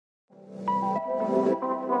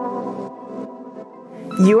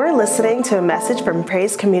You are listening to a message from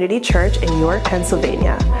Praise Community Church in York,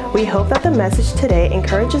 Pennsylvania. We hope that the message today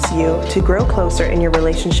encourages you to grow closer in your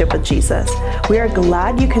relationship with Jesus. We are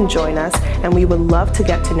glad you can join us, and we would love to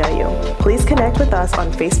get to know you. Please connect with us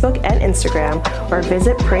on Facebook and Instagram or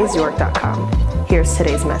visit praiseyork.com. Here's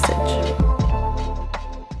today's message.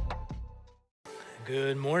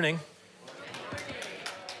 Good morning.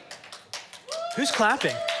 Who's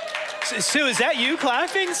clapping? Sue, is that you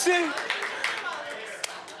clapping, Sue?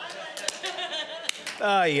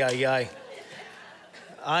 Ay, ay, ay.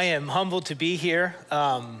 I am humbled to be here.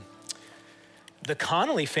 The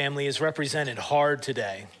Connolly family is represented hard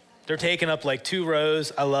today. They're taking up like 2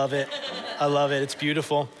 rows. I love it. I love it. It's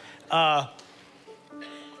beautiful.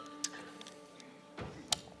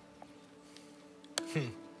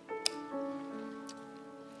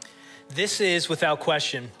 This is, without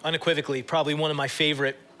question, unequivocally, probably one of my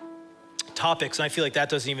favorite topics, and I feel like that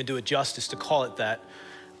doesn't even do it justice to call it that,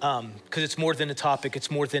 because it's more than a topic, it's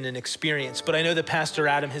more than an experience. But I know that Pastor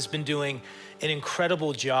Adam has been doing an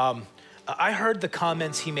incredible job. I heard the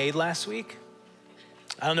comments he made last week.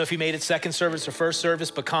 I don't know if he made it second service or first service,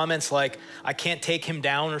 but comments like, I can't take him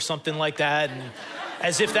down or something like that, and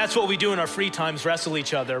as if that's what we do in our free times, wrestle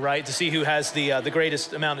each other, right? To see who has the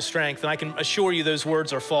greatest amount of strength. And I can assure you those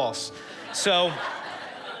words are false. So,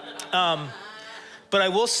 but I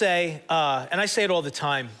will say, and I say it all the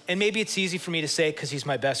time, and maybe it's easy for me to say it because he's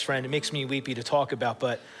my best friend. It makes me weepy to talk about,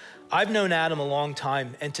 but I've known Adam a long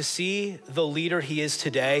time, and to see the leader he is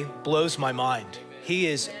today blows my mind. He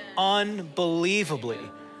is unbelievably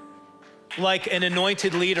like an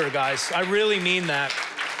anointed leader, guys. I really mean that.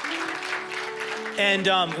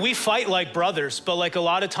 And we fight like brothers, but like a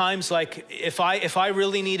lot of times, like if I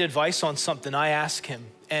really need advice on something, I ask him,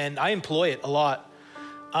 and I employ it a lot.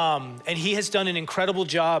 And he has done an incredible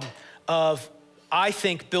job of, I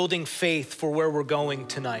think, building faith for where we're going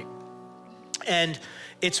tonight. And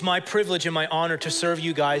it's my privilege and my honor to serve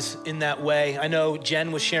you guys in that way. I know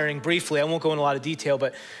Jen was sharing briefly, I won't go into a lot of detail,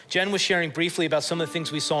 but Jen was sharing briefly about some of the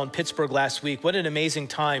things we saw in Pittsburgh last week. What an amazing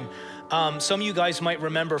time. Some of you guys might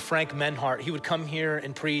remember Frank Menhart. He would come here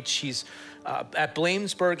and preach. He's at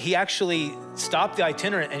Blamesburg. He actually stopped the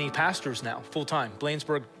itinerant and he pastors now full-time,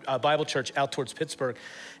 Blamesburg Bible Church out towards Pittsburgh.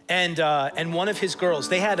 And one of his girls,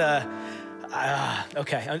 they had a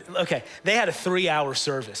 3-hour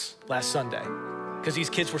service last Sunday because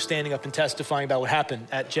these kids were standing up and testifying about what happened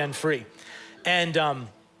at Gen Free. And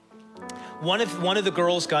one of the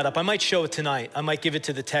girls got up. I might show it tonight. I might give it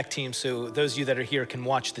to the tech team so those of you that are here can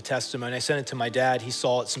watch the testimony. I sent it to my dad. He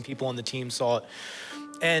saw it. Some people on the team saw it.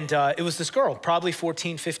 And it was this girl, probably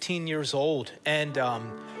 14, 15 years old. And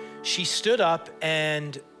she stood up,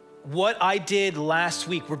 and what I did last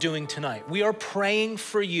week, we're doing tonight. We are praying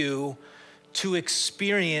for you to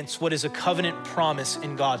experience what is a covenant promise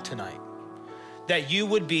in God tonight. That you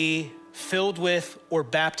would be filled with or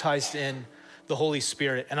baptized in the Holy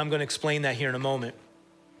Spirit. And I'm going to explain that here in a moment.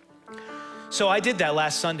 So I did that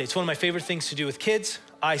last Sunday. It's one of my favorite things to do with kids.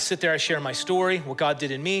 I sit there, I share my story, what God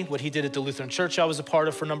did in me, what he did at the Lutheran church I was a part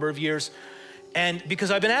of for a number of years. And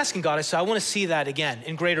because I've been asking God, I said, I want to see that again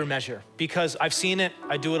in greater measure because I've seen it,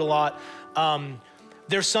 I do it a lot.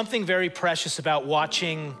 There's something very precious about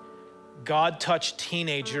watching God touch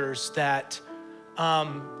teenagers that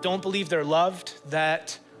don't believe they're loved,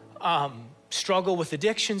 that struggle with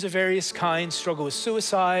addictions of various kinds, struggle with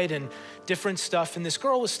suicide and different stuff. And this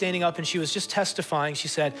girl was standing up and she was just testifying. She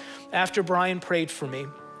said, after Brian prayed for me,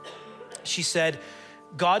 she said,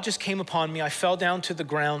 God just came upon me. I fell down to the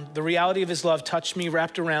ground. The reality of his love touched me,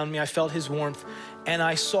 wrapped around me. I felt his warmth. And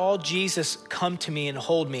I saw Jesus come to me and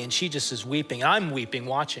hold me. And she just is weeping. I'm weeping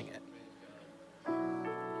watching it.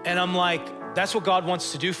 And I'm like, that's what God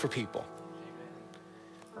wants to do for people.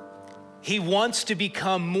 He wants to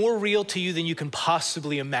become more real to you than you can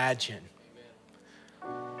possibly imagine.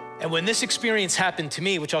 And when this experience happened to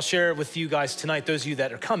me, which I'll share with you guys tonight, those of you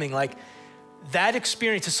that are coming, like that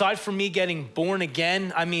experience, aside from me getting born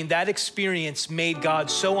again, I mean, that experience made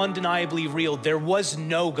God so undeniably real, there was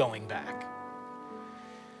no going back.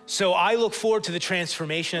 So I look forward to the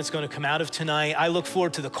transformation that's going to come out of tonight. I look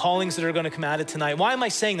forward to the callings that are going to come out of tonight. Why am I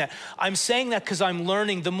saying that? I'm saying that because I'm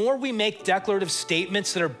learning the more we make declarative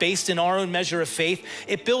statements that are based in our own measure of faith,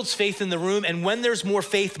 it builds faith in the room. And when there's more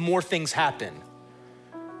faith, more things happen.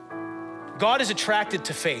 God is attracted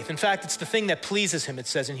to faith. In fact, it's the thing that pleases him, it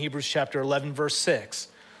says in Hebrews chapter 11, verse 6.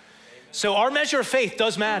 So our measure of faith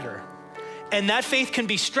does matter. And that faith can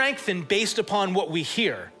be strengthened based upon what we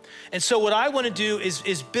hear. And so what I want to do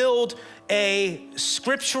is build a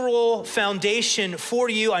scriptural foundation for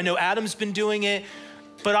you. I know Adam's been doing it.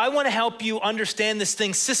 but I want to help you understand this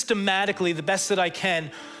thing systematically the best that I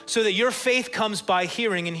can so that your faith comes by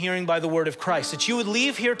hearing and hearing by the word of Christ. That you would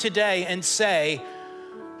leave here today and say,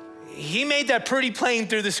 he made that pretty plain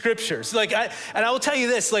through the scriptures. And I will tell you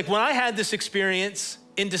this, like when I had this experience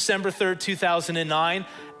in December 3rd, 2009,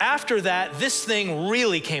 after that, this thing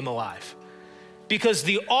really came alive. Because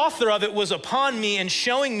the author of it was upon me and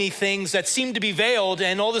showing me things that seemed to be veiled,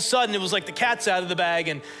 and all of a sudden it was like the cat's out of the bag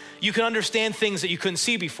and you can understand things that you couldn't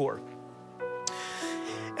see before.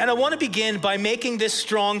 And I want to begin by making this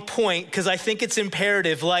strong point because I think it's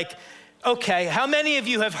imperative. Like, okay, how many of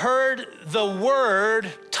you have heard the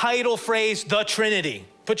word, title, phrase, the Trinity?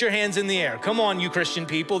 Put your hands in the air. Come on, you Christian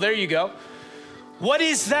people, there you go. What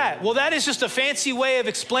is that? Well, that is just a fancy way of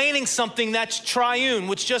explaining something that's triune,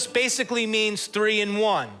 which just basically means 3 in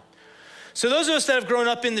 1. So those of us that have grown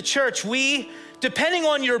up in the church, depending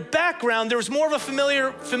on your background, there was more of a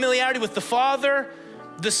familiarity with the Father,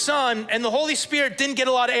 the Son, and the Holy Spirit didn't get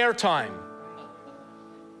a lot of airtime,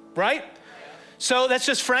 right? So that's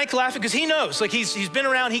just Frank laughing because he knows, like he's been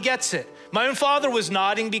around, he gets it. My own father was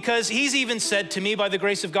nodding because he's even said to me by the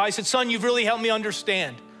grace of God, he said, son, you've really helped me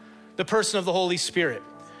understand the person of the Holy Spirit.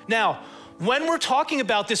 Now, when we're talking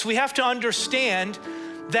about this, we have to understand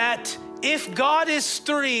that if God is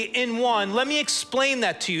 3 in 1, let me explain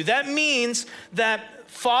that to you. That means that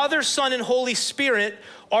Father, Son, and Holy Spirit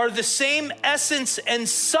are the same essence and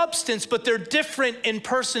substance, but they're different in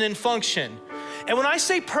person and function. And when I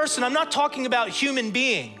say person, I'm not talking about human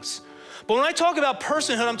beings. But when I talk about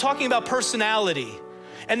personhood, I'm talking about personality.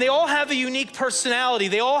 And they all have a unique personality.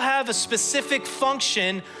 They all have a specific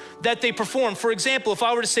function that they perform. For example, if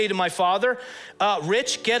I were to say to my father,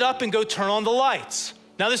 Rich, get up and go turn on the lights.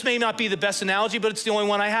 Now, this may not be the best analogy, but it's the only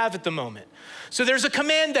one I have at the moment. So there's a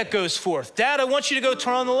command that goes forth. Dad, I want you to go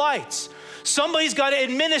turn on the lights. Somebody's got to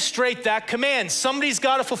administrate that command. Somebody's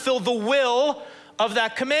got to fulfill the will of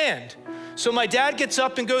that command. So my dad gets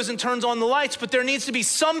up and goes and turns on the lights, but there needs to be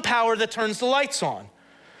some power that turns the lights on.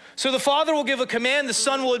 So the Father will give a command, the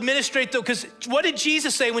Son will administrate because what did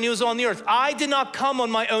Jesus say when he was on the earth? I did not come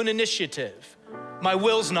on my own initiative. My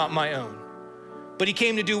will's not my own. But he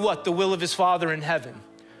came to do what? The will of his Father in heaven.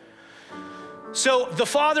 So the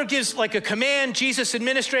Father gives like a command, Jesus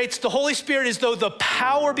administrates, the Holy Spirit is though the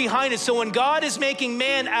power behind it. So when God is making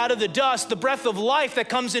man out of the dust, the breath of life that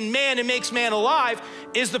comes in man and makes man alive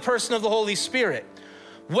is the person of the Holy Spirit.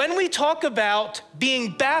 When we talk about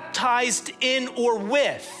being baptized in or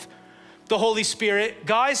with the Holy Spirit,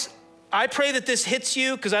 guys, I pray that this hits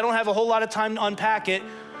you because I don't have a whole lot of time to unpack it.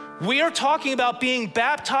 We are talking about being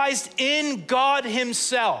baptized in God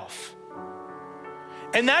himself.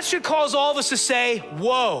 And that should cause all of us to say,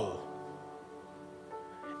 whoa.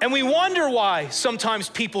 And we wonder why sometimes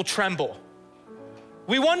people tremble.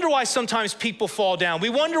 We wonder why sometimes people fall down. We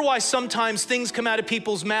wonder why sometimes things come out of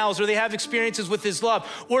people's mouths or they have experiences with his love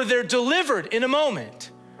or they're delivered in a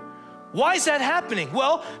moment. Why is that happening?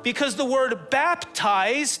 Well, because the word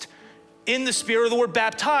baptized in the Spirit, or the word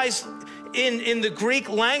baptized in the Greek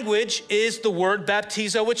language is the word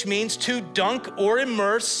baptizo, which means to dunk or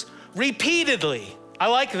immerse repeatedly. I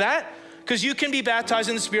like that because you can be baptized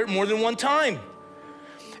in the Spirit more than one time.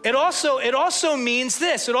 It also means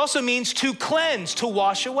this. It also means to cleanse, to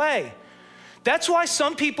wash away. That's why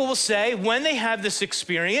some people will say when they have this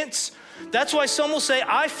experience, that's why some will say,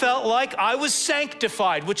 I felt like I was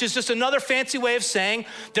sanctified, which is just another fancy way of saying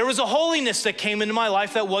there was a holiness that came into my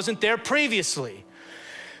life that wasn't there previously.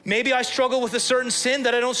 Maybe I struggle with a certain sin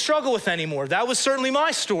that I don't struggle with anymore. That was certainly my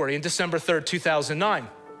story in December 3rd, 2009.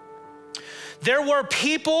 There were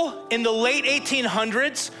people in the late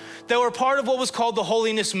 1800s that were part of what was called the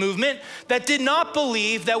holiness movement that did not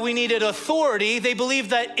believe that we needed authority. They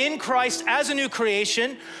believed that in Christ as a new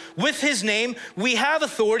creation, with his name, we have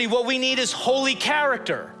authority. What we need is holy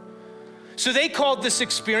character. So they called this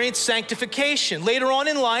experience sanctification. Later on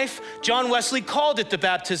in life, John Wesley called it the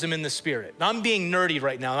baptism in the Spirit. Now, I'm being nerdy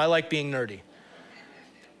right now, and I like being nerdy.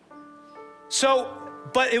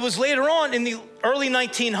 But it was later on in the early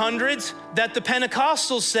 1900s that the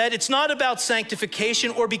Pentecostals said it's not about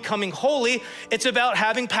sanctification or becoming holy, it's about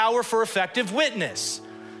having power for effective witness.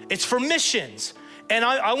 It's for missions. And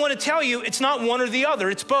I want to tell you, it's not one or the other,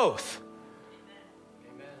 it's both.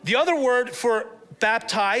 Amen. The other word for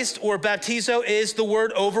baptized or baptizo is the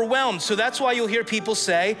word overwhelmed. So that's why you'll hear people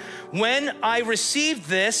say, when I received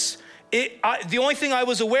this, the only thing I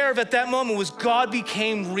was aware of at that moment was God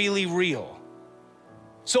became really real.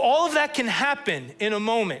 So all of that can happen in a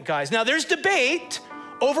moment, guys. Now there's debate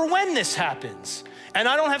over when this happens. And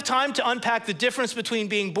I don't have time to unpack the difference between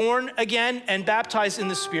being born again and baptized in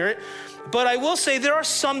the Spirit, but I will say there are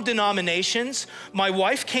some denominations, my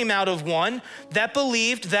wife came out of one, that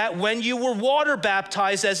believed that when you were water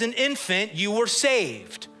baptized as an infant, you were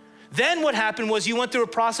saved. Then what happened was you went through a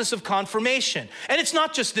process of confirmation. And it's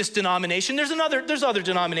not just this denomination, there's other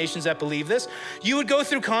denominations that believe this. You would go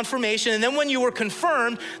through confirmation, and then when you were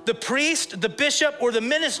confirmed, the priest, the bishop, or the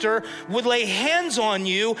minister would lay hands on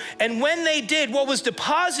you, and when they did, what was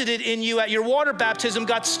deposited in you at your water baptism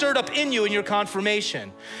got stirred up in you in your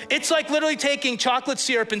confirmation. It's like literally taking chocolate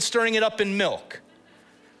syrup and stirring it up in milk.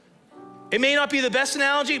 It may not be the best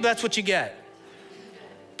analogy, but that's what you get.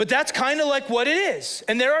 But that's kind of like what it is.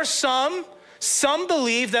 And there are some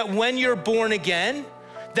believe that when you're born again,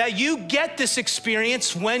 that you get this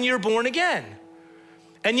experience when you're born again.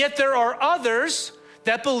 And yet there are others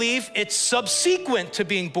that believe it's subsequent to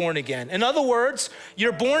being born again. In other words,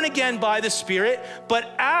 you're born again by the Spirit, but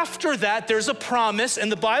after that there's a promise,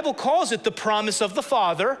 and the Bible calls it the promise of the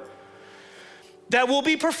Father, that will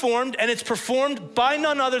be performed, and it's performed by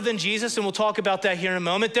none other than Jesus, and we'll talk about that here in a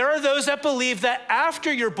moment. There are those that believe that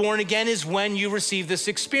after you're born again is when you receive this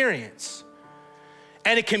experience.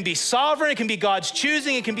 And it can be sovereign, it can be God's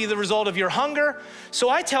choosing, it can be the result of your hunger. So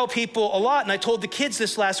I tell people a lot, and I told the kids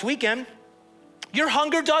this last weekend, your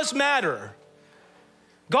hunger does matter.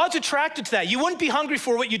 God's attracted to that. You wouldn't be hungry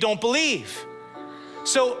for what you don't believe.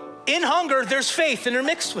 So in hunger, there's faith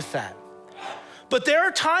intermixed with that. But there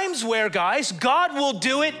are times where, guys, God will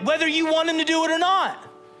do it whether you want him to do it or not.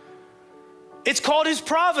 It's called his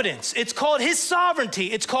providence. It's called his sovereignty.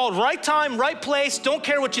 It's called right time, right place. Don't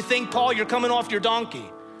care what you think, Paul, you're coming off your donkey.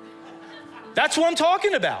 That's what I'm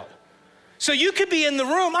talking about. So you could be in the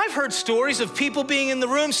room. I've heard stories of people being in the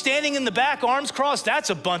room, standing in the back, arms crossed. That's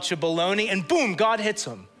a bunch of baloney, and boom, God hits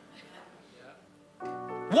them.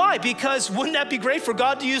 Why? Because wouldn't that be great for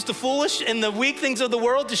God to use the foolish and the weak things of the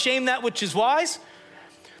world to shame that which is wise?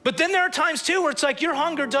 But then there are times too where it's like your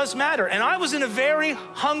hunger does matter. And I was in a very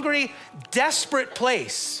hungry, desperate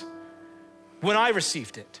place when I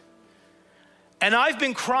received it. And I've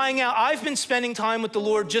been crying out, I've been spending time with the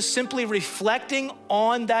Lord just simply reflecting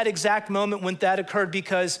on that exact moment when that occurred,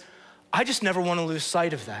 because I just never want to lose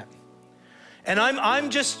sight of that. And I'm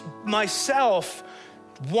just myself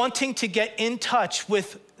wanting to get in touch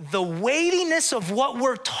with the weightiness of what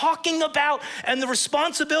we're talking about and the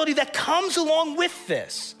responsibility that comes along with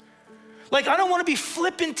this. Like, I don't want to be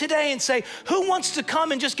flippant today and say, who wants to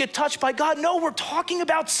come and just get touched by God? No, we're talking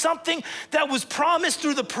about something that was promised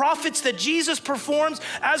through the prophets that Jesus performs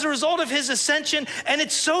as a result of his ascension, and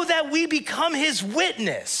it's so that we become his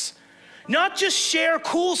witness, not just share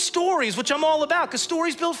cool stories, which I'm all about, because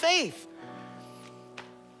stories build faith.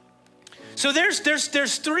 So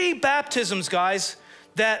there's three baptisms, guys,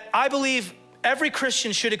 that I believe every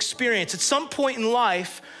Christian should experience at some point in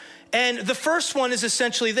life. And the first one is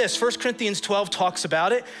essentially this. 1 Corinthians 12 talks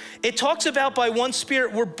about it. It talks about by one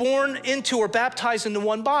Spirit we're born into or baptized into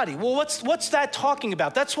one body. Well, what's that talking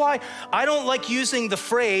about? That's why I don't like using the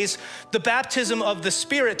phrase, the baptism of the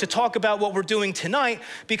Spirit, to talk about what we're doing tonight,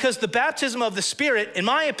 because the baptism of the Spirit, in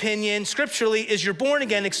my opinion, scripturally, is your born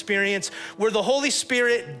again experience where the Holy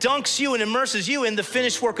Spirit dunks you and immerses you in the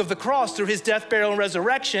finished work of the cross through his death, burial, and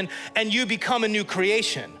resurrection, and you become a new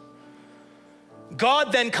creation.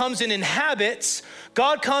 God then comes and inhabits.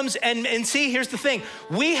 God comes and see, here's the thing.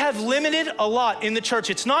 We have limited a lot in the church.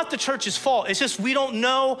 It's not the church's fault. It's just we don't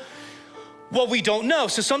know what we don't know.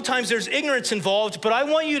 So sometimes there's ignorance involved, but I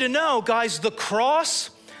want you to know, guys, the cross,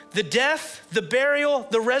 the death, the burial,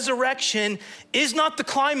 the resurrection is not the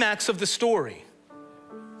climax of the story.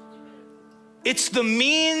 It's the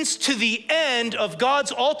means to the end of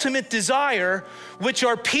God's ultimate desire, which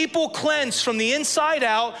are people cleansed from the inside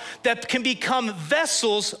out that can become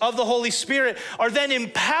vessels of the Holy Spirit, are then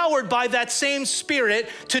empowered by that same Spirit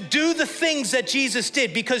to do the things that Jesus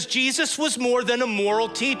did, because Jesus was more than a moral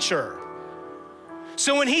teacher.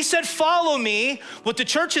 So when he said, follow me, what the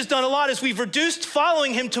church has done a lot is we've reduced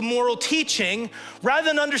following him to moral teaching rather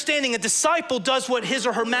than understanding a disciple does what his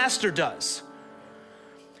or her master does.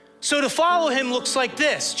 So to follow him looks like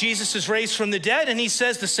this. Jesus is raised from the dead, and he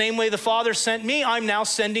says, the same way the Father sent me, I'm now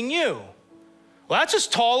sending you. Well, that's a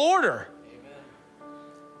tall order. Amen.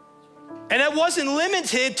 And that wasn't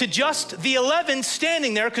limited to just the 11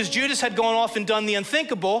 standing there, because Judas had gone off and done the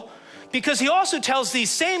unthinkable, because he also tells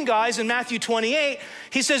these same guys in Matthew 28,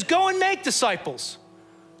 he says, go and make disciples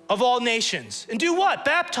of all nations. And do what?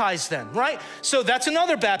 Baptize them, right? So that's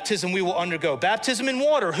another baptism we will undergo. Baptism in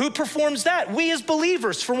water. Who performs that? We as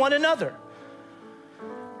believers for one another.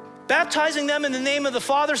 baptizing them in the name of the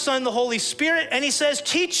Father, Son, and the Holy Spirit. And he says,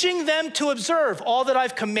 teaching them to observe all that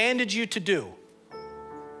I've commanded you to do.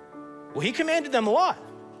 Well, he commanded them a lot.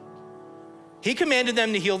 He commanded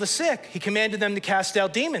them to heal the sick. He commanded them to cast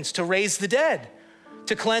out demons, to raise the dead,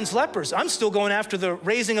 to cleanse lepers. I'm still going after the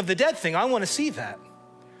raising of the dead thing. I want to see that.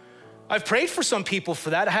 I've prayed for some people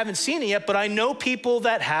for that. I haven't seen it yet, but I know people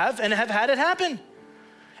that have and have had it happen.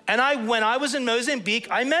 And when I was in Mozambique,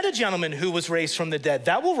 I met a gentleman who was raised from the dead.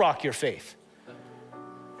 That will rock your faith.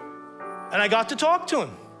 And I got to talk to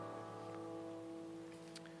him.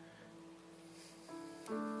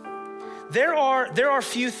 There are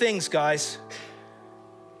few things, guys,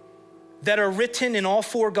 that are written in all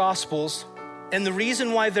four Gospels, and the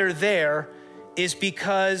reason why they're there is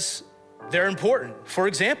because they're important. For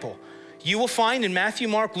example, you will find in Matthew,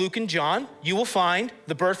 Mark, Luke, and John, you will find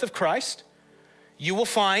the birth of Christ. You will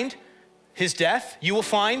find his death. You will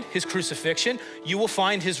find his crucifixion. You will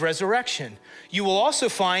find his resurrection. You will also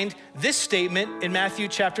find this statement in Matthew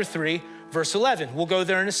chapter 3, verse 11. We'll go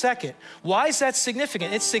there in a second. Why is that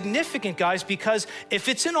significant? It's significant, guys, because if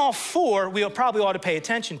it's in all four, we probably ought to pay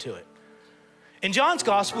attention to it. In John's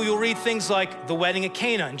gospel, you'll read things like the wedding at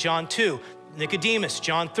Cana in John 2, Nicodemus,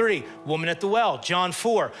 John 3, woman at the well, John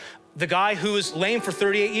 4, the guy who was lame for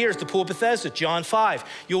 38 years, the pool of Bethesda, John 5.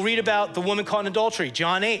 You'll read about the woman caught in adultery,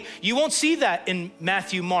 John 8. You won't see that in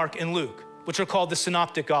Matthew, Mark, and Luke, which are called the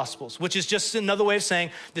synoptic gospels, which is just another way of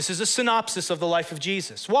saying this is a synopsis of the life of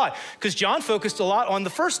Jesus. Why? Because John focused a lot on the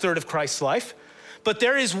first third of Christ's life, but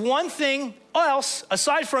there is one thing else,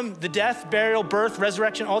 aside from the death, burial, birth,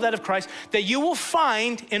 resurrection, all that of Christ, that you will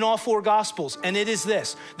find in all four gospels, and it is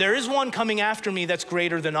this: there is one coming after me that's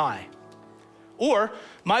greater than I. Or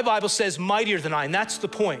my Bible says mightier than I, and that's the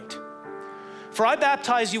point. For I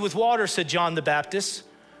baptize you with water, said John the Baptist,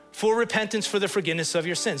 for repentance for the forgiveness of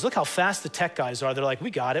your sins. Look how fast the tech guys are. They're like, we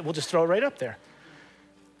got it. We'll just throw it right up there.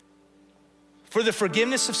 For the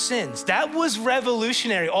forgiveness of sins. That was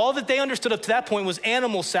revolutionary. All that they understood up to that point was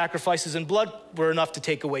animal sacrifices and blood were enough to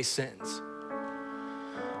take away sins.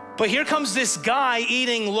 But here comes this guy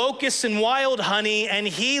eating locusts and wild honey, and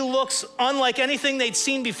he looks unlike anything they'd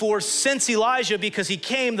seen before since Elijah, because he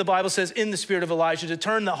came, the Bible says, in the spirit of Elijah to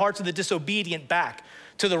turn the hearts of the disobedient back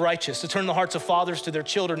to the righteous, to turn the hearts of fathers to their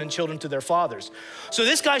children and children to their fathers. So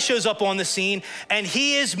this guy shows up on the scene and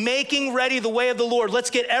he is making ready the way of the Lord.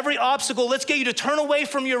 Let's get every obstacle. Let's get you to turn away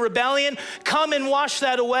from your rebellion. Come and wash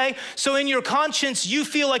that away. So in your conscience, you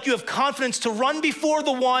feel like you have confidence to run before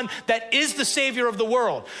the one that is the Savior of the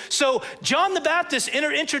world. So John the Baptist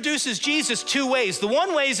introduces Jesus two ways. The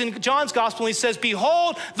one way is in John's gospel. He says,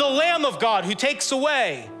 behold, the Lamb of God who takes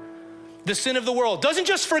away the sin of the world. Doesn't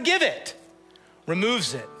just forgive it,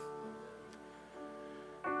 removes it.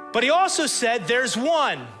 But he also said, there's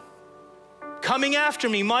one coming after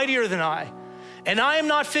me, mightier than I, and I am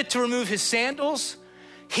not fit to remove his sandals.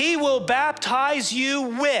 He will baptize you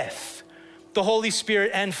with the Holy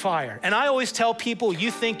Spirit and fire. And I always tell people,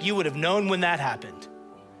 you think you would have known when that happened.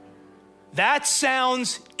 That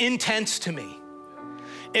sounds intense to me.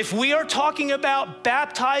 If we are talking about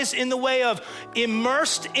baptized in the way of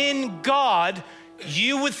immersed in God,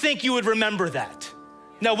 you would think you would remember that.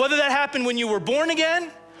 Now, whether that happened when you were born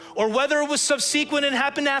again or whether it was subsequent and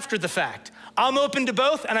happened after the fact, I'm open to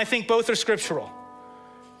both, and I think both are scriptural.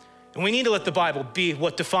 And we need to let the Bible be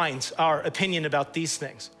what defines our opinion about these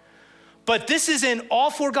things. But this is in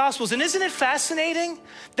all four gospels, and isn't it fascinating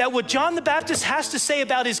that what John the Baptist has to say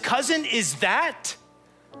about his cousin is that?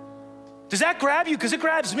 Does that grab you? Because it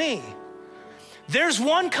grabs me. There's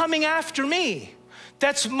one coming after me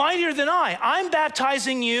that's mightier than I. I'm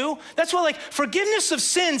baptizing you. That's why, forgiveness of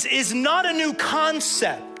sins is not a new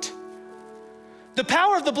concept. The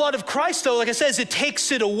power of the blood of Christ, though, like I said, is it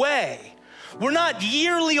takes it away. We're not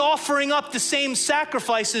yearly offering up the same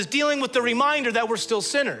sacrifices, dealing with the reminder that we're still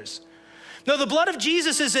sinners. No, the blood of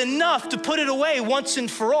Jesus is enough to put it away once and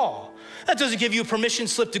for all. That doesn't give you a permission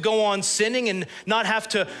slip to go on sinning and not have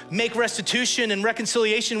to make restitution and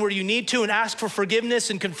reconciliation where you need to and ask for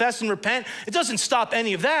forgiveness and confess and repent. It doesn't stop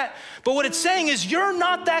any of that. But what it's saying is you're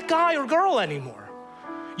not that guy or girl anymore.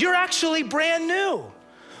 You're actually brand new.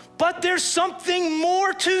 But there's something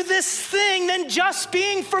more to this thing than just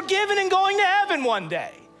being forgiven and going to heaven one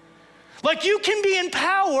day. You can be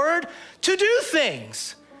empowered to do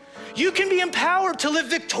things. You can be empowered to live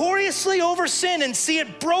victoriously over sin and see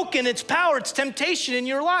it broken, its power, its temptation in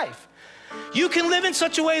your life. You can live in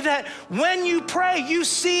such a way that when you pray, you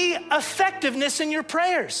see effectiveness in your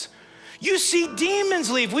prayers. You see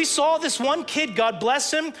demons leave. We saw this one kid, God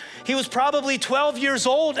bless him. He was probably 12 years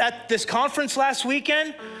old at this conference last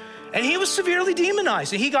weekend, and he was severely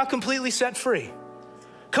demonized, and he got completely set free.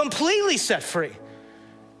 completely set free.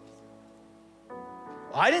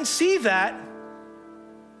 I didn't see that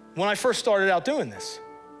when I first started out doing this.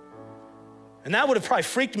 And that would have probably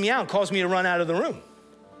freaked me out and caused me to run out of the room.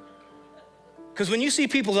 Because when you see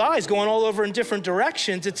people's eyes going all over in different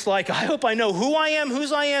directions, it's like, I hope I know who I am,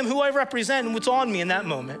 whose I am, who I represent, and what's on me in that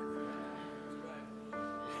moment.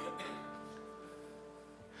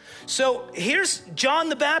 So here's John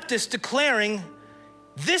the Baptist declaring,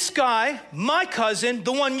 this guy, my cousin,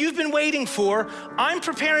 the one you've been waiting for, I'm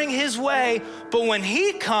preparing his way, but when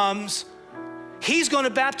he comes, he's going to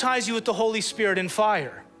baptize you with the Holy Spirit and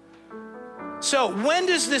fire. So when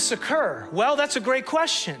does this occur? Well, that's a great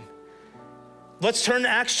question. Let's turn to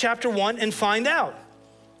Acts chapter 1 and find out.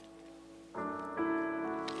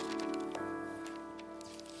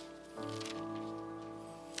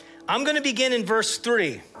 I'm going to begin in verse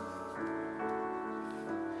 3.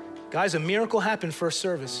 Guys, a miracle happened first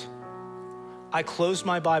service. I closed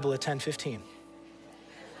my Bible at 10:15.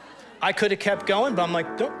 I could have kept going, but I'm like,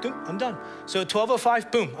 I'm done. So at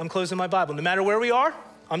 12:05, boom, I'm closing my Bible. No matter where we are,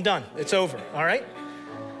 I'm done. It's over, all right?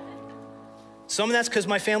 Some of that's because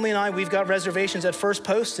my family and I, we've got reservations at First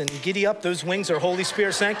Post, and giddy up, those wings are Holy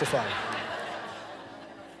Spirit sanctified.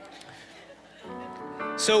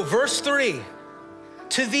 So verse 3,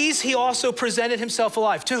 to these he also presented himself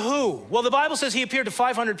alive. To who? Well, the Bible says he appeared to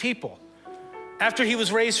 500 people after he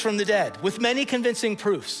was raised from the dead with many convincing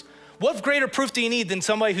proofs. What greater proof do you need than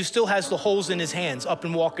somebody who still has the holes in his hands up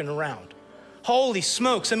and walking around? Holy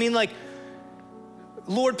smokes. I mean, like,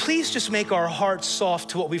 Lord, please just make our hearts soft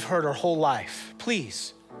to what we've heard our whole life.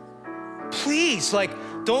 Please. Please, like,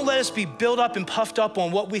 don't let us be built up and puffed up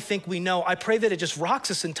on what we think we know. I pray that it just rocks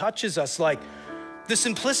us and touches us. Like, the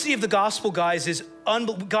simplicity of the gospel, guys, is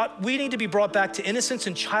God, we need to be brought back to innocence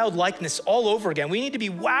and childlikeness all over again. We need to be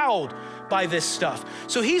wowed by this stuff.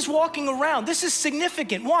 So he's walking around. This is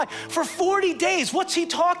significant. Why? For 40 days, what's he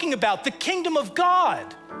talking about? The kingdom of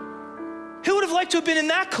God. Who would have liked to have been in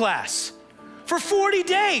that class? For 40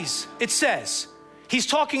 days, it says, he's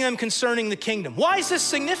talking to them concerning the kingdom. Why is this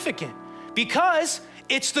significant? Because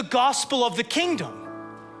it's the gospel of the kingdom.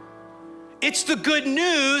 It's the good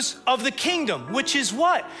news of the kingdom, which is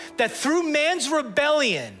what? That through man's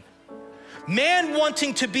rebellion, man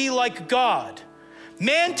wanting to be like God,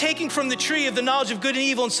 man taking from the tree of the knowledge of good and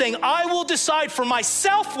evil and saying, I will decide for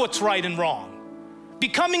myself what's right and wrong,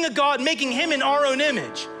 becoming a God, making him in our own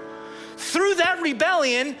image. Through that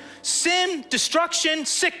rebellion, sin, destruction,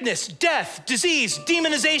 sickness, death, disease,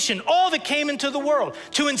 demonization, all that came into the world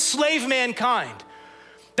to enslave mankind.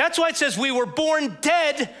 That's why it says we were born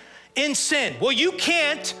dead in sin. Well, you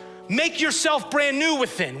can't make yourself brand new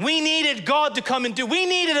within. We needed God to come and we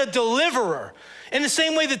needed a deliverer in the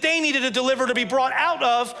same way that they needed a deliverer to be brought out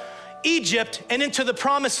of Egypt and into the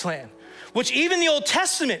promised land, which even the Old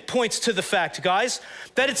Testament points to the fact, guys,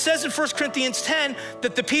 that it says in 1 Corinthians 10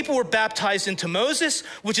 that the people were baptized into Moses,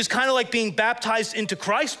 which is kind of like being baptized into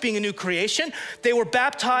Christ, being a new creation. They were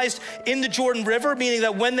baptized in the Jordan River, meaning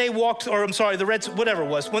that when they walked, or I'm sorry, the Red, whatever it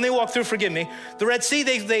was, when they walked through, forgive me, the Red Sea,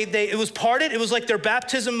 it was parted. It was like their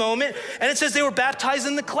baptism moment. And it says they were baptized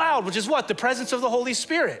in the cloud, which is what? The presence of the Holy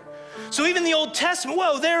Spirit. So even the Old Testament,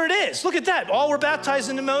 whoa, there it is. Look at that. All were baptized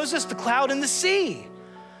into Moses, the cloud and the sea.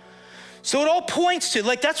 So it all points to,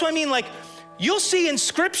 like, that's what I mean, like, you'll see in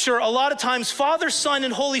scripture a lot of times Father, Son,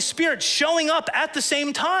 and Holy Spirit showing up at the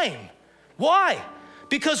same time. Why?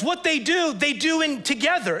 Because what they do in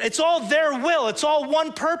together. It's all their will. It's all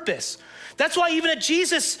one purpose. That's why even at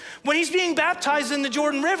Jesus, when he's being baptized in the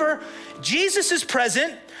Jordan River, Jesus is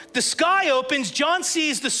present. The sky opens. John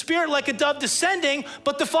sees the Spirit like a dove descending,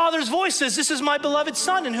 but the Father's voice says, this is my beloved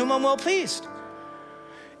Son in whom I'm well pleased.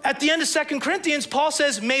 At the end of 2 Corinthians, Paul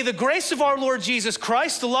says, may the grace of our Lord Jesus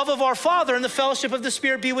Christ, the love of our Father, and the fellowship of the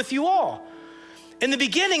Spirit be with you all. In the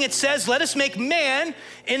beginning, it says, let us make man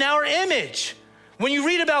in our image. When you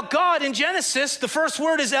read about God in Genesis, the first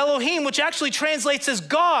word is Elohim, which actually translates as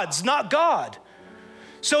gods, not God.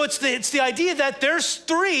 So it's the idea that there's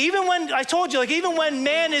three. Even when, I told you, like even when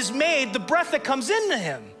man is made, the breath that comes into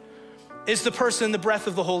him is the person, the breath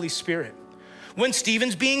of the Holy Spirit. When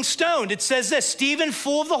Stephen's being stoned, it says this, Stephen,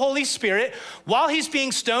 full of the Holy Spirit, while he's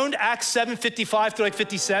being stoned, Acts 7:55 through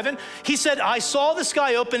 57, he said, I saw the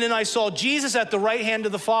sky open and I saw Jesus at the right hand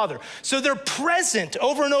of the Father. So they're present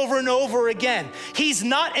over and over and over again. He's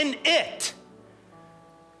not an it.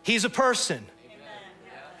 He's a person.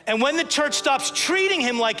 And when the church stops treating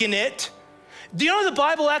him like an it, do you know the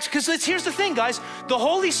Bible actually, because here's the thing, guys, the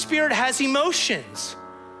Holy Spirit has emotions.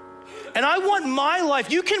 And I want my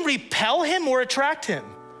life, you can repel him or attract him.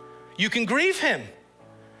 You can grieve him.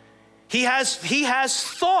 He has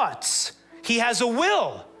thoughts. He has a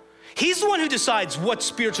will. He's the one who decides what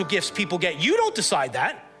spiritual gifts people get. You don't decide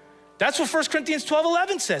that. That's what 1 Corinthians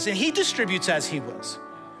 12:11 says, and he distributes as he wills.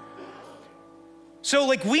 So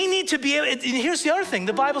like we need to be able, and here's the other thing,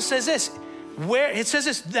 the Bible says this,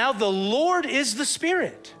 now the Lord is the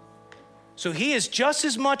Spirit. So he is just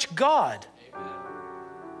as much God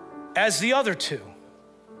as the other two.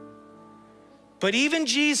 But even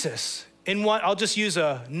Jesus, in what, I'll just use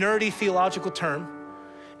a nerdy theological term,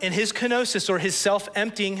 in his kenosis or his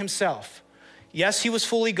self-emptying himself, yes, he was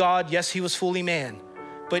fully God, yes, he was fully man,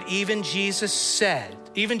 but even Jesus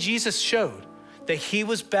showed that he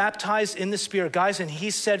was baptized in the Spirit. Guys, and he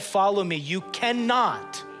said, follow me. You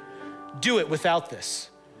cannot do it without this.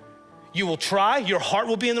 You will try, your heart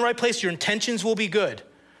will be in the right place, your intentions will be good,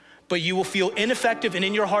 but you will feel ineffective, and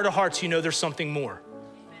in your heart of hearts, you know there's something more.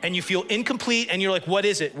 And you feel incomplete, and you're like, what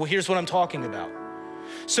is it? Well, here's what I'm talking about.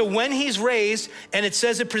 So when he's raised, and it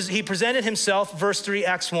says he presented himself, verse 3,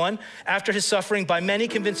 Acts 1, after his suffering by many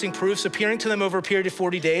convincing proofs, appearing to them over a period of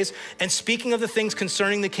 40 days, and speaking of the things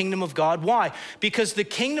concerning the kingdom of God. Why? Because the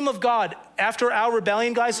kingdom of God, after our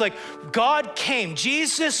rebellion, guys, like God came,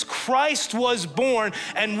 Jesus Christ was born,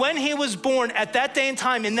 and when he was born at that day and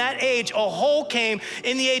time, in that age, a hole came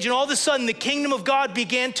in the age, and all of a sudden the kingdom of God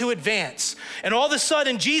began to advance. And all of a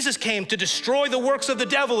sudden Jesus came to destroy the works of the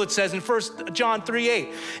devil, it says in 1 John 3:8.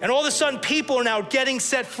 And all of a sudden people are now getting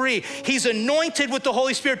set free. He's anointed with the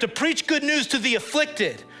Holy Spirit to preach good news to the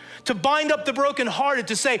afflicted, to bind up the brokenhearted,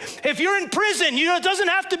 to say, if you're in prison, it doesn't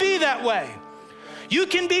have to be that way. You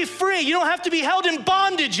can be free. You don't have to be held in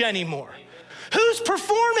bondage anymore. Who's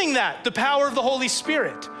performing that? The power of the Holy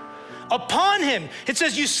Spirit. Upon him, it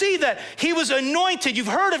says, you see that he was anointed. You've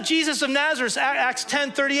heard of Jesus of Nazareth, Acts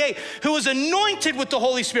 10:38, who was anointed with the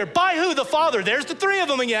Holy Spirit. By who? The Father. There's the three of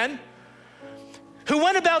them again. Who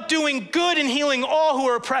went about doing good and healing all who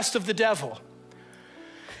are oppressed of the devil.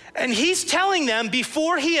 And he's telling them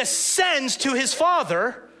before he ascends to his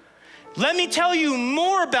Father, let me tell you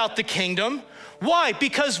more about the kingdom. Why?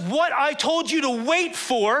 Because what I told you to wait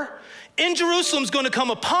for in Jerusalem is going to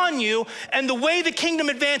come upon you, and the way the kingdom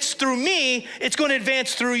advanced through me, it's going to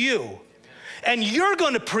advance through you. And you're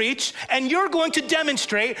going to preach, and you're going to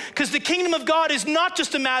demonstrate, because the kingdom of God is not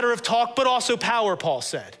just a matter of talk, but also power, Paul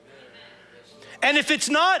said. And if it's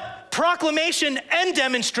not proclamation and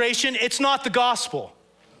demonstration, it's not the gospel.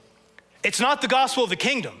 It's not the gospel of the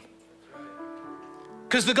kingdom.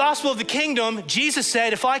 Because the gospel of the kingdom, Jesus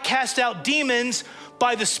said, if I cast out demons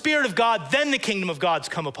by the Spirit of God, then the kingdom of God's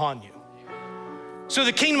come upon you. So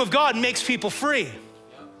the kingdom of God makes people free.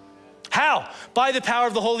 How? By the power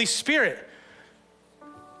of the Holy Spirit.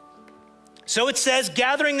 So it says,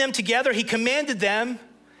 gathering them together, he commanded them,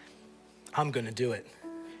 I'm gonna do it.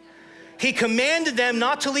 He commanded them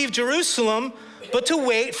not to leave Jerusalem, but to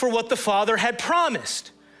wait for what the Father had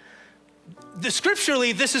promised.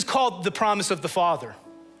 Scripturally, this is called the promise of the Father,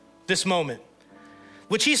 this moment,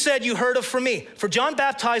 which he said, you heard of from me. For John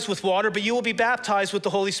baptized with water, but you will be baptized with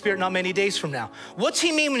the Holy Spirit not many days from now. What's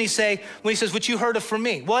he mean when he says, which you heard of from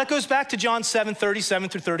me? Well, that goes back to John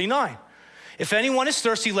 7:37 through 39. If anyone is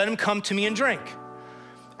thirsty, let him come to me and drink.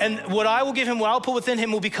 And what I will give him, what I'll put within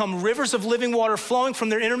him will become rivers of living water flowing from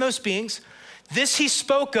their innermost beings. This he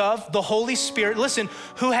spoke of, the Holy Spirit, listen,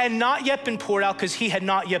 who had not yet been poured out because he had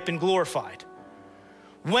not yet been glorified.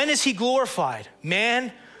 When is he glorified?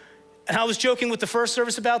 Man, and I was joking with the first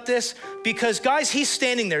service about this because guys, he's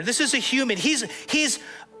standing there. This is a human. He's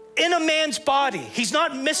in a man's body. He's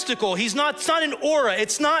not mystical. It's not an aura.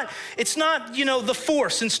 It's not, the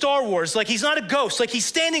Force in Star Wars. Like he's not a ghost. Like he's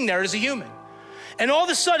standing there as a human. And all of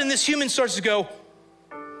a sudden, this human starts to go,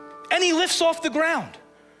 and he lifts off the ground.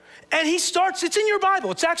 And he starts, it's in your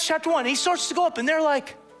Bible, it's Acts chapter 1. He starts to go up, and they're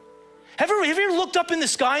like, have you ever looked up in the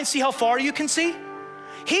sky and see how far you can see?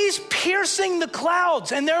 He's piercing the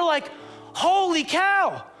clouds, and they're like, holy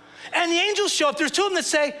cow. And the angels show up. There's two of them that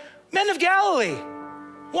say, men of Galilee,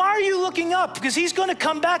 why are you looking up? Because he's going to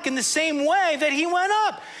come back in the same way that he went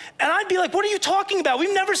up. And I'd be like, what are you talking about?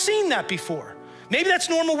 We've never seen that before. Maybe that's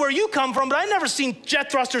normal where you come from, but I've never seen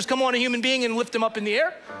jet thrusters come on a human being and lift him up in the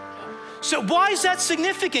air. So why is that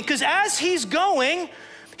significant? Because as he's going,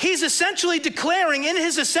 he's essentially declaring in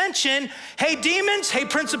his ascension, hey demons, hey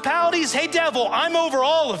principalities, hey devil, I'm over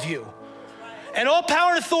all of you. And all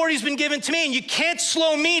power and authority has been given to me, and you can't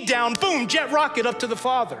slow me down. Boom, jet rocket up to the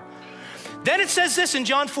Father. Then it says this in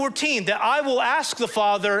John 14, that I will ask the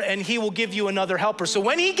Father and he will give you another helper. So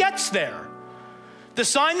when he gets there, the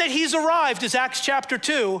sign that he's arrived is Acts chapter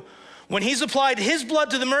 2, when he's applied his blood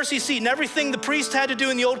to the mercy seat and everything the priest had to do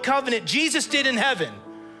in the old covenant, Jesus did in heaven.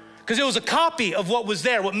 Because it was a copy of what was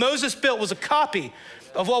there. What Moses built was a copy.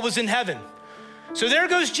 of what was in heaven. So there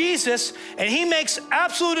goes Jesus, and he makes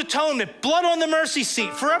absolute atonement, blood on the mercy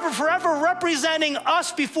seat, forever representing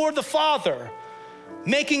us before the Father,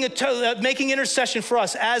 making intercession for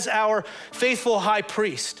us as our faithful high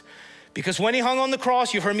priest. Because when he hung on the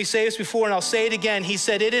cross, you've heard me say this before, and I'll say it again, he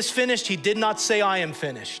said, "It is finished." He did not say, "I am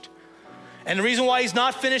finished." And the reason why he's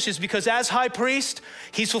not finished is because as high priest,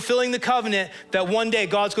 he's fulfilling the covenant that one day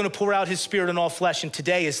God's gonna pour out his Spirit on all flesh, and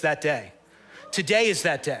today is that day. Today is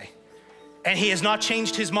that day. And he has not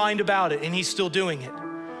changed his mind about it, and he's still doing it.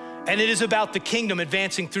 And it is about the kingdom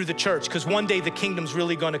advancing through the church, because one day the kingdom's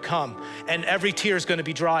really gonna come, and every tear is gonna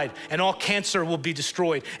be dried, and all cancer will be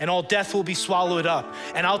destroyed, and all death will be swallowed up.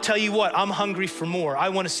 And I'll tell you what, I'm hungry for more. I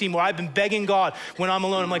wanna see more. I've been begging God when I'm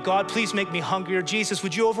alone. I'm like, "God, please make me hungrier. Jesus,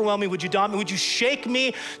 would you overwhelm me? Would you dominate me? Would you shake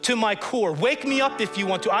me to my core? Wake me up if you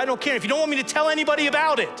want to. I don't care. If you don't want me to tell anybody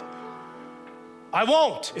about it, I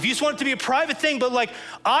won't. If you just want it to be a private thing, but like,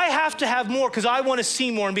 I have to have more because I want to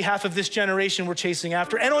see more on behalf of this generation we're chasing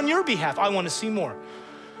after. And on your behalf, I want to see more.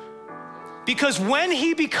 Because when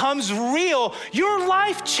he becomes real, your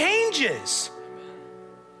life changes.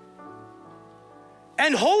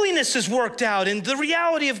 And holiness is worked out and the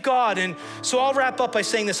reality of God. And so I'll wrap up by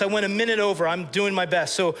saying this. I went a minute over. I'm doing my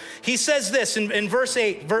best. So he says this in verse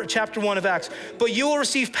 8, chapter 1 of Acts, "But you will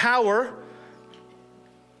receive power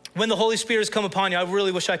when the Holy Spirit has come upon you." I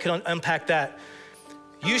really wish I could unpack that.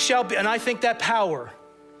 "You shall be," and I think that power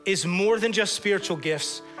is more than just spiritual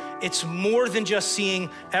gifts. It's more than just seeing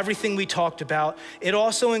everything we talked about. It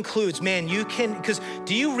also includes, man, you can, because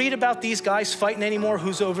do you read about these guys fighting anymore?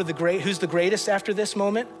 Who's the greatest after this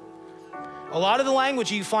moment? A lot of the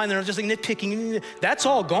language you find, they're just like nitpicking, that's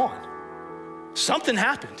all gone. Something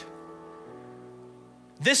happened.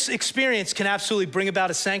 This experience can absolutely bring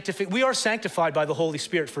about a sanctification. We are sanctified by the Holy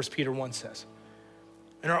Spirit, 1 Peter 1 says,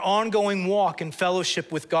 in our ongoing walk and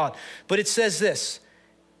fellowship with God. But it says this,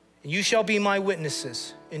 "You shall be my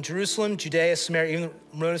witnesses in Jerusalem, Judea, Samaria, even the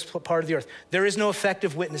remotest part of the earth." There is no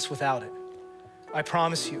effective witness without it. I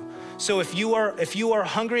promise you. So if you are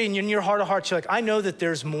hungry and in your heart of hearts, you're like, "I know that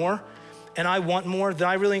there's more and I want more," then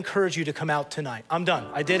I really encourage you to come out tonight. I'm done.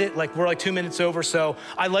 I did it. We're like 2 minutes over. So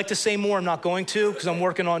I'd like to say more. I'm not going to, because I'm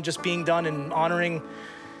working on just being done and honoring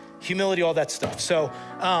humility, all that stuff. So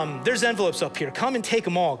there's envelopes up here. Come and take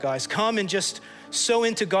them all, guys. Come and just sow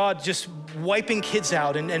into God, just wiping kids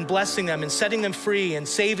out and blessing them and setting them free and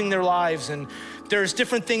saving their lives. And there's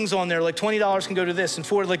different things on there, like $20 can go to this and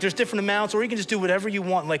forward, like there's different amounts, or you can just do whatever you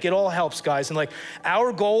want. Like it all helps, guys. And like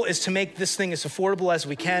our goal is to make this thing as affordable as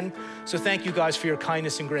we can. So thank you guys for your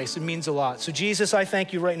kindness and grace. It means a lot. So Jesus, I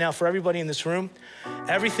thank you right now for everybody in this room.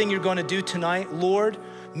 Everything you're going to do tonight, Lord,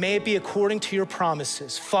 may it be according to your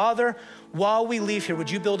promises. Father, while we leave here,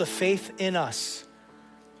 would you build a faith in us?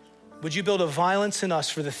 Would you build a violence in us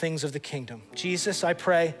for the things of the kingdom? Jesus, I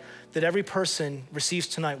pray that every person receives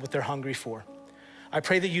tonight what they're hungry for. I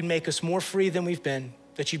pray that you'd make us more free than we've been,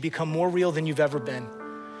 that you'd become more real than you've ever been,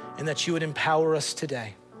 and that you would empower us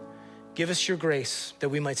today. Give us your grace that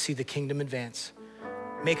we might see the kingdom advance.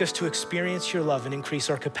 Make us to experience your love and increase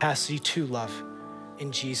our capacity to love.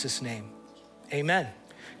 In Jesus' name, amen.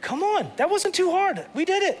 Come on, that wasn't too hard. We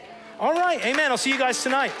did it. All right, amen. I'll see you guys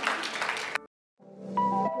tonight.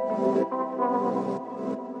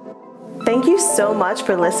 Thank you so much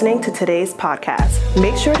for listening to today's podcast.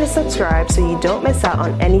 Make sure to subscribe so you don't miss out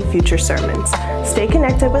on any future sermons. Stay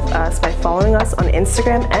connected with us by following us on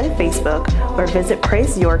Instagram and Facebook, or visit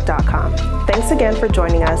praiseyork.com. Thanks again for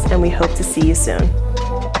joining us, and we hope to see you soon.